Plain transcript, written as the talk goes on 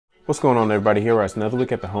What's going on, everybody? Here is another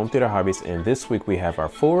look at the home theater hobbies, and this week we have our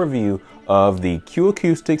full review of the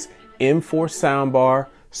Acoustics M4 Soundbar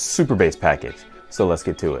Superbass package. So let's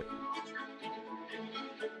get to it.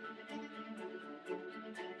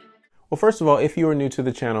 Well, first of all, if you are new to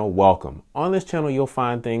the channel, welcome. On this channel, you'll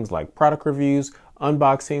find things like product reviews,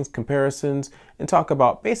 unboxings, comparisons, and talk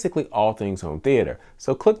about basically all things home theater.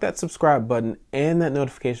 So click that subscribe button and that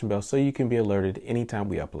notification bell so you can be alerted anytime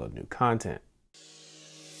we upload new content.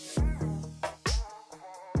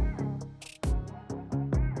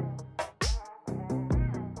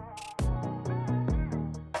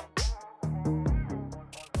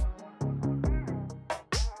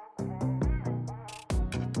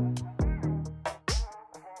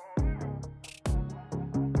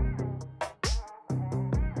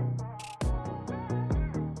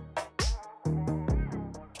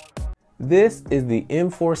 This is the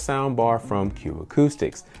M4 soundbar from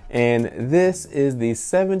Acoustics, and this is the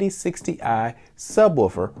 7060i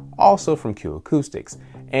subwoofer, also from Acoustics.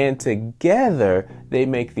 And together they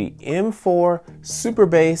make the M4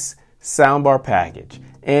 Superbass soundbar package.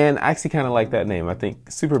 And I actually kind of like that name. I think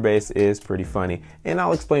Superbass is pretty funny, and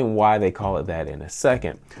I'll explain why they call it that in a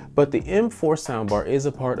second. But the M4 soundbar is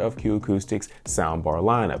a part of Acoustics soundbar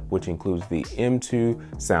lineup, which includes the M2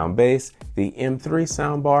 Soundbass, the M3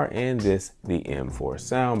 soundbar, and the M4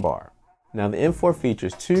 soundbar. Now the M4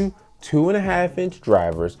 features two 2.5-inch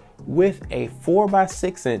drivers with a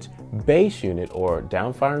 4x6-inch bass unit or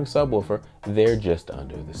downfiring subwoofer there just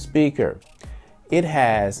under the speaker. It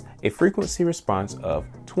has a frequency response of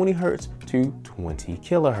 20 Hz to 20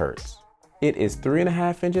 kHz. It is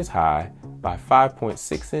 3.5 inches high by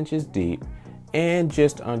 5.6 inches deep and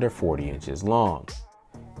just under 40 inches long.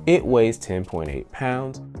 It weighs 10.8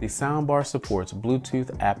 pounds. The soundbar supports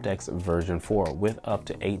Bluetooth aptX version 4 with up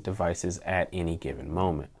to 8 devices at any given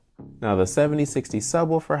moment. Now the 7060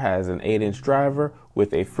 subwoofer has an 8-inch driver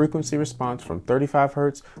with a frequency response from 35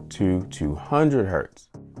 Hz to 200 Hz.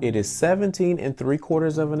 It is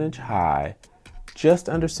 17.75 inches high, just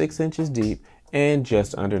under 6 inches deep, and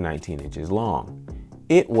just under 19 inches long.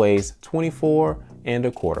 It weighs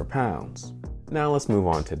 24.25 pounds. Now let's move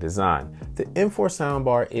on to design. The M4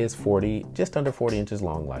 soundbar is just under 40 inches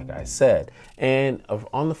long, like I said. And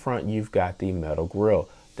on the front, you've got the metal grille.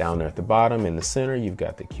 Down there at the bottom in the center, you've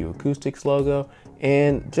got the Acoustics logo.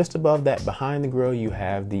 And just above that, behind the grille, you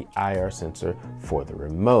have the IR sensor for the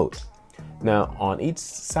remote. Now on each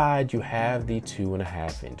side you have the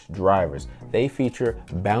 2.5-inch drivers. They feature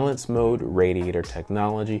balance mode radiator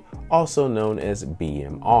technology, also known as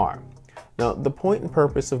BMR. Now the point and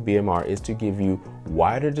purpose of BMR is to give you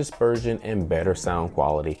wider dispersion and better sound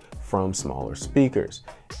quality from smaller speakers.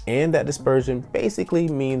 And that dispersion basically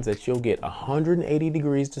means that you'll get 180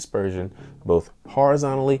 degrees dispersion both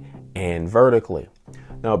horizontally and vertically.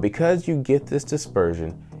 Now because you get this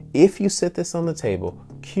dispersion, if you sit this on the table,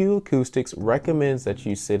 Acoustics recommends that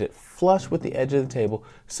you sit it flush with the edge of the table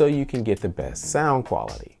so you can get the best sound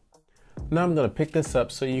quality. Now I'm going to pick this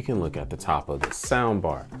up so you can look at the top of the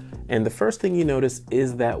soundbar. And the first thing you notice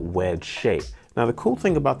is that wedge shape. Now the cool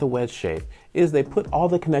thing about the wedge shape is they put all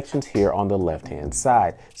the connections here on the left-hand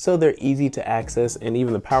side, so they're easy to access, and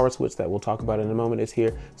even the power switch that we'll talk about in a moment is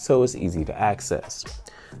here, so it's easy to access.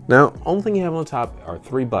 Now, only thing you have on top are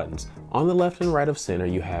 3 buttons. On the left and right of center,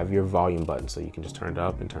 you have your volume button, so you can just turn it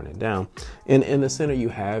up and turn it down. And in the center, you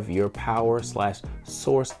have your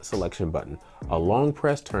power/source selection button. A long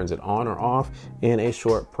press turns it on or off, and a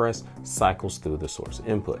short press cycles through the source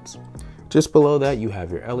inputs. Just below that, you have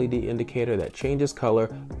your LED indicator that changes color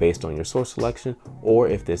based on your source selection or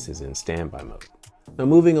if this is in standby mode. Now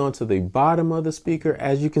moving on to the bottom of the speaker,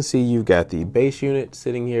 as you can see, you've got the bass unit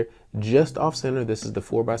sitting here just off center. This is the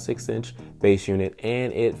 4x6-inch bass unit,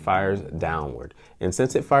 and it fires downward. And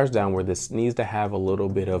since it fires downward, this needs to have a little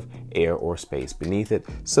bit of air or space beneath it.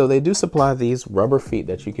 So they do supply these rubber feet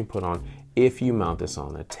that you can put on if you mount this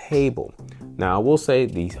on a table. Now I will say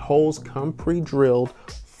these holes come pre-drilled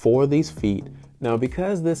for these feet. Now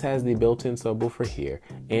because this has the built-in subwoofer here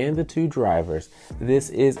and the 2 drivers, this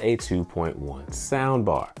is a 2.1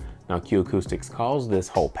 soundbar. Now Acoustics calls this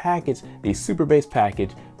whole package the Superbass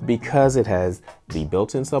package because it has the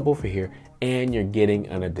built-in subwoofer here and you're getting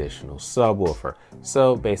an additional subwoofer.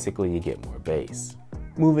 So basically you get more bass.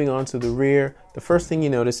 Moving on to the rear, the first thing you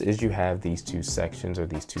notice is you have these 2 sections or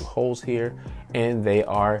these 2 holes here, and they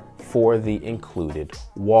are for the included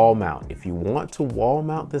wall mount. If you want to wall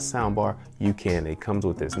mount this soundbar, you can. It comes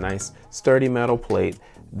with this nice sturdy metal plate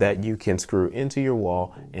that you can screw into your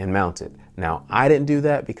wall and mount it. Now, I didn't do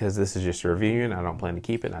that because this is just a review and I don't plan to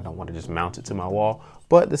keep it. I don't want to just mount it to my wall,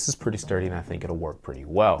 but this is pretty sturdy and I think it'll work pretty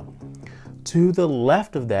well. To the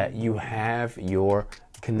left of that, you have your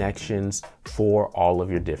connections for all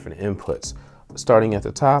of your different inputs. Starting at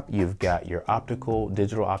the top, you've got your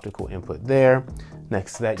digital optical input there.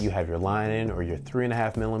 Next to that, you have your line in or your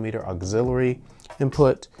 3.5mm auxiliary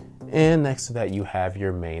input. And next to that, you have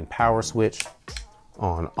your main power switch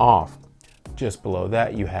on off. Just below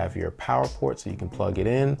that, you have your power port so you can plug it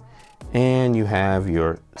in. And you have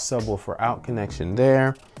your subwoofer out connection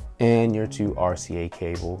there and your 2 RCA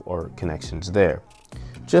cable or connections there.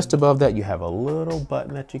 Just above that, you have a little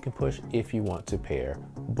button that you can push if you want to pair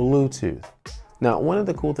Bluetooth. Now, one of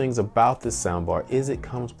the cool things about this soundbar is it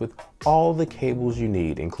comes with all the cables you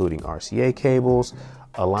need, including RCA cables,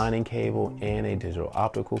 a lining cable, and a digital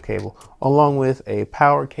optical cable, along with a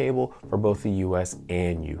power cable for both the US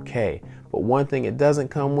and UK. But one thing it doesn't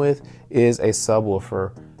come with is a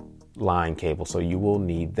subwoofer line cable, so you will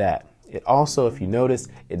need that. It also, if you notice,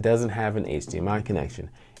 it doesn't have an HDMI connection.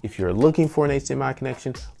 If you're looking for an HDMI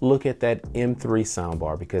connection, look at that M3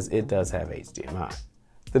 soundbar because it does have HDMI.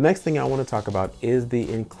 The next thing I want to talk about is the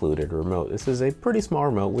included remote. This is a pretty small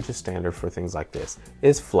remote, which is standard for things like this.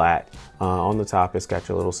 It's flat. On the top, it's got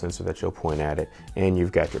your little sensor that you'll point at it. And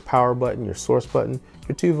you've got your power button, your source button,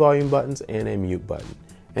 your 2 volume buttons, and a mute button.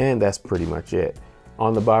 And that's pretty much it.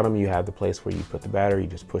 On the bottom, you have the place where you put the battery. You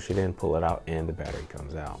just push it in, pull it out, and the battery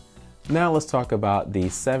comes out. Now let's talk about the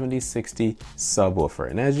 7060 subwoofer.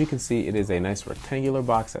 And as you can see, it is a nice rectangular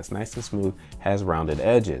box that's nice and smooth, has rounded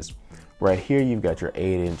edges. Right here, you've got your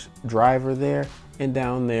 8-inch driver there, and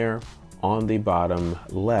down there on the bottom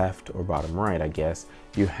left, or bottom right, I guess,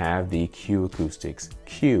 you have the Acoustics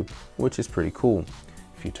Q, which is pretty cool.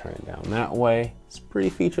 If you turn it down that way, it's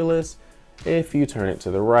pretty featureless. If you turn it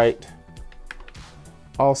to the right,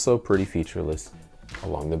 also pretty featureless.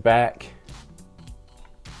 Along the back,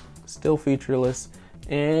 still featureless.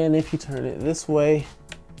 And if you turn it this way,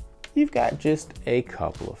 you've got just a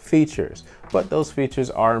couple of features, but those features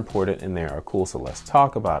are important and they are cool, so let's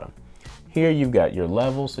talk about them. Here you've got your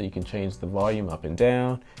level, so you can change the volume up and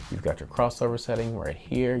down. You've got your crossover setting right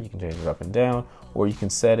here. You can change it up and down, or you can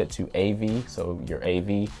set it to AV, so your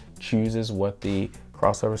AV chooses what the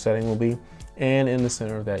crossover setting will be. And in the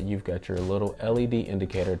center of that, you've got your little LED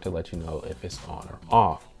indicator to let you know if it's on or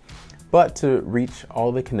off. But to reach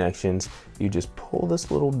all the connections, you just pull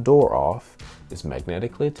this little door off. It's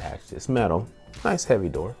magnetically attached, it's metal, nice heavy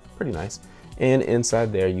door, pretty nice. And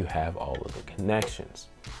inside there you have all of the connections.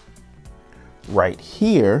 Right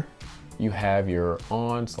here, you have your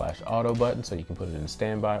on/auto button, so you can put it in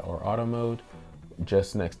standby or auto mode.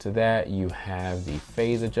 Just next to that, you have the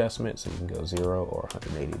phase adjustment, so you can go 0 or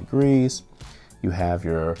 180 degrees. You have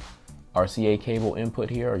your RCA cable input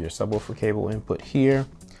here, or your subwoofer cable input here.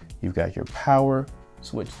 You've got your power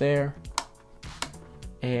switch there.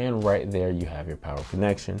 And right there, you have your power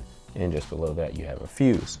connection. And just below that, you have a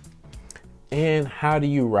fuse. And how do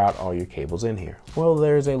you route all your cables in here? Well,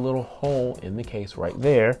 there's a little hole in the case right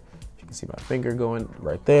there. You can see my finger going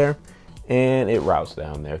right there. And it routes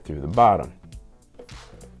down there through the bottom.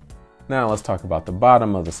 Now let's talk about the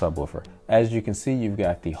bottom of the subwoofer. As you can see, you've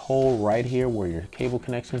got the hole right here where your cable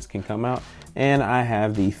connections can come out. And I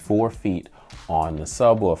have the 4 feet on the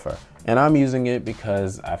subwoofer. And I'm using it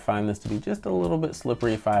because I find this to be just a little bit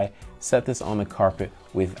slippery if I set this on the carpet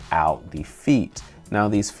without the feet. Now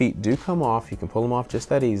these feet do come off, you can pull them off just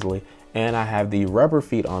that easily, and I have the rubber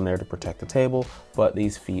feet on there to protect the table, but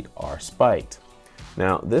these feet are spiked.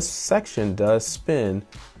 Now this section does spin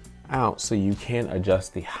out, so you can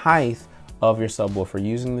adjust the height of your subwoofer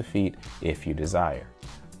using the feet if you desire.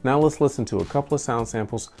 Now let's listen to a couple of sound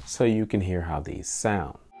samples so you can hear how these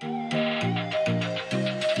sound.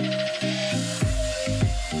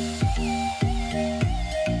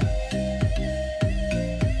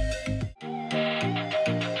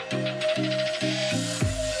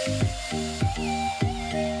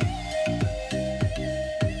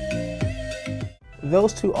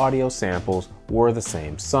 Those 2 audio samples were the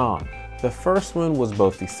same song. The first one was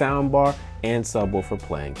both the soundbar and subwoofer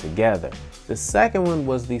playing together. The second one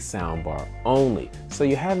was the soundbar only. So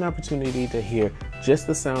you had an opportunity to hear just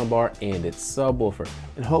the soundbar and its subwoofer,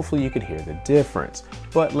 and hopefully you could hear the difference.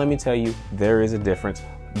 But let me tell you, there is a difference,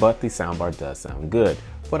 but the soundbar does sound good.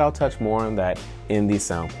 But I'll touch more on that in the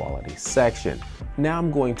sound quality section. Now I'm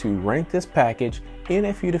going to rank this package in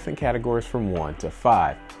a few different categories from 1 to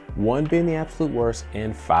 5. 1 being the absolute worst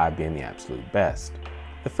and 5 being the absolute best.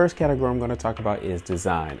 The first category I'm going to talk about is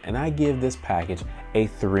design, and I give this package a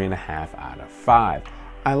 3.5 out of 5.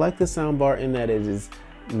 I like the soundbar in that it is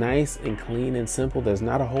nice and clean and simple. There's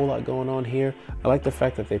not a whole lot going on here. I like the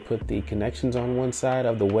fact that they put the connections on one side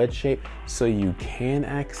of the wedge shape so you can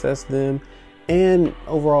access them. And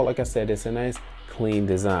overall, like I said, it's a nice clean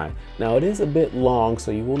design. Now it is a bit long,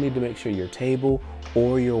 so you will need to make sure your table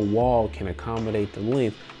or your wall can accommodate the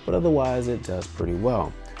length, but otherwise it does pretty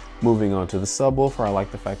well. Moving on to the subwoofer, I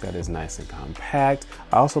like the fact that it's nice and compact.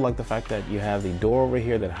 I also like the fact that you have the door over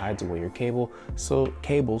here that hides away your cables, so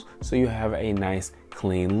you have a nice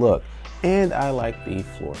clean look. And I like the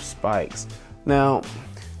floor spikes. Now,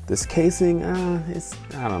 this casing,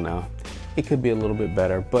 I don't know. It could be a little bit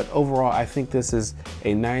better, but overall, I think this is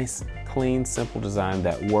a nice, clean, simple design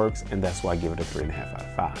that works, and that's why I give it a 3.5 out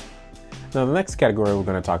of 5. Now, the next category we're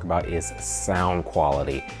going to talk about is sound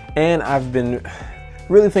quality. And I've been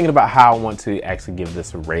really thinking about how I want to actually give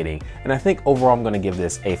this a rating. And I think overall I'm going to give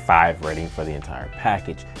this a 5 rating for the entire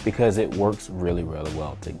package because it works really, really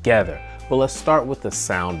well together. But let's start with the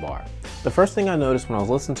soundbar. The first thing I noticed when I was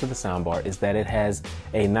listening to the soundbar is that it has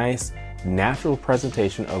a nice natural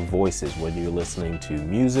presentation of voices when you're listening to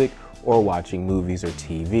music or watching movies or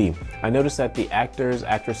TV. I noticed that the actors,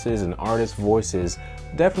 actresses, and artists' voices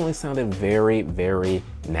definitely sounded very, very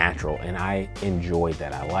natural, and I enjoyed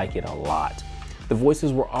that. I like it a lot. The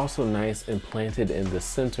voices were also nice and planted in the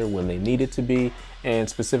center when they needed to be, and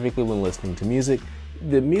specifically when listening to music,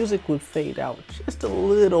 the music would fade out just a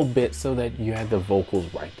little bit so that you had the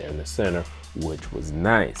vocals right there in the center, which was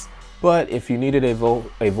nice. But if you needed a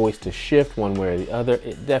voice to shift one way or the other,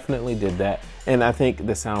 it definitely did that, and I think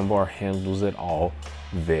the soundbar handles it all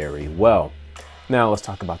very well. Now let's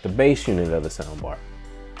talk about the bass unit of the soundbar.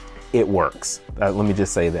 It works. Let me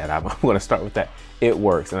just say that. I'm going to start with that. It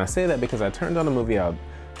works. And I say that because I turned on a movie. It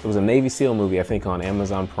was a Navy SEAL movie, I think, on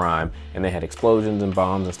Amazon Prime, and they had explosions and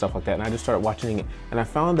bombs and stuff like that. And I just started watching it, and I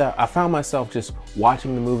found myself just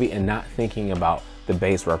watching the movie and not thinking about the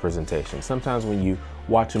bass representation. Sometimes when you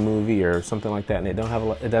watch a movie or something like that and it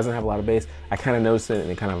doesn't have a lot of bass, I kind of notice it and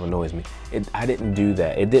it kind of annoys me. I didn't do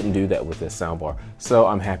that. It didn't do that with this soundbar. So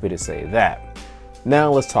I'm happy to say that.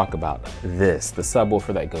 Now let's talk about this, the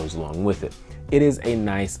subwoofer that goes along with it. It is a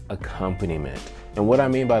nice accompaniment. And what I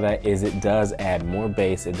mean by that is it does add more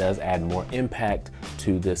bass, it does add more impact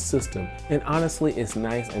to this system. And honestly, it's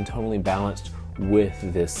nice and tonally balanced with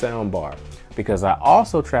this soundbar. Because I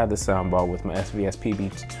also tried the soundbar with my SVS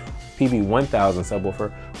PB1000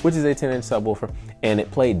 subwoofer, which is a 10-inch subwoofer, and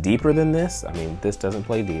it played deeper than this. I mean, this doesn't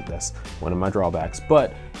play deep, that's one of my drawbacks,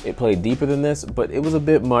 but it played deeper than this, but it was a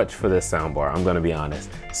bit much for this soundbar, I'm gonna be honest.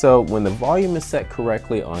 So when the volume is set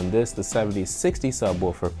correctly on this, the 7060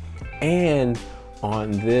 subwoofer, and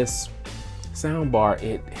on this soundbar,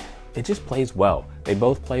 it just plays well. They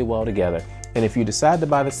both play well together. And if you decide to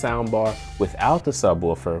buy the soundbar without the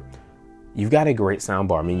subwoofer, you've got a great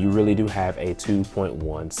soundbar. I mean, you really do have a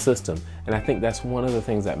 2.1 system. And I think that's one of the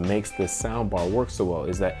things that makes this soundbar work so well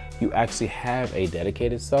is that you actually have a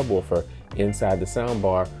dedicated subwoofer inside the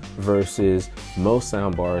soundbar versus most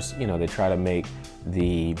soundbars, you know, they try to make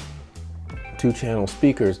the 2-channel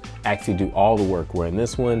speakers actually do all the work, where in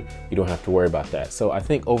this one, you don't have to worry about that. So I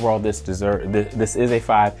think overall this is a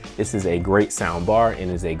 5. This is a great soundbar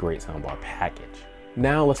and is a great soundbar package.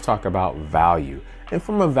 Now let's talk about value. And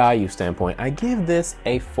from a value standpoint, I give this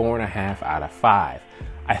a 4.5 out of 5.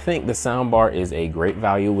 I think the soundbar is a great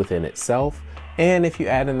value within itself. And if you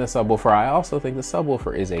add in the subwoofer, I also think the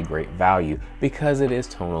subwoofer is a great value because it is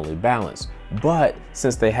tonally balanced. But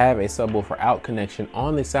since they have a subwoofer out connection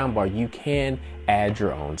on the soundbar, you can add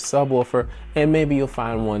your own subwoofer, and maybe you'll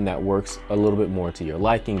find one that works a little bit more to your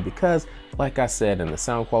liking because, like I said in the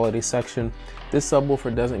sound quality section, this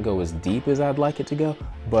subwoofer doesn't go as deep as I'd like it to go,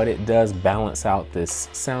 but it does balance out this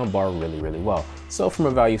soundbar really, really well. So from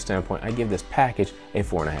a value standpoint, I give this package a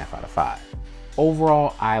 4.5 out of 5.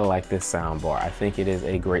 Overall, I like this soundbar. I think it is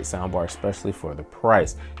a great soundbar, especially for the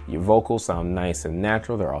price. Your vocals sound nice and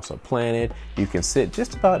natural. They're also planted. You can sit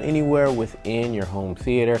just about anywhere within your home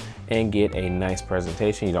theater and get a nice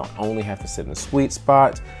presentation. You don't only have to sit in a sweet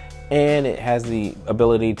spot, and it has the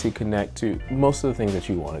ability to connect to most of the things that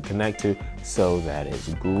you want to connect to, so that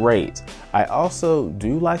is great. I also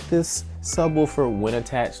do like this subwoofer when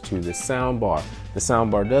attached to the soundbar. The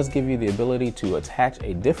soundbar does give you the ability to attach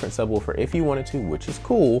a different subwoofer if you wanted to, which is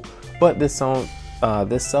cool, but this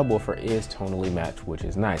subwoofer is tonally matched, which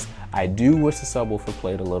is nice. I do wish the subwoofer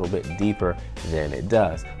played a little bit deeper than it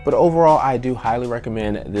does, but overall I do highly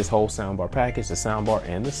recommend this whole soundbar package, the soundbar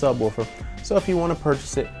and the subwoofer. So if you want to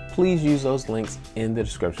purchase it, please use those links in the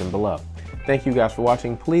description below. Thank you guys for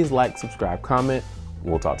watching. Please like, subscribe, comment.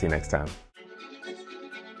 We'll talk to you next time.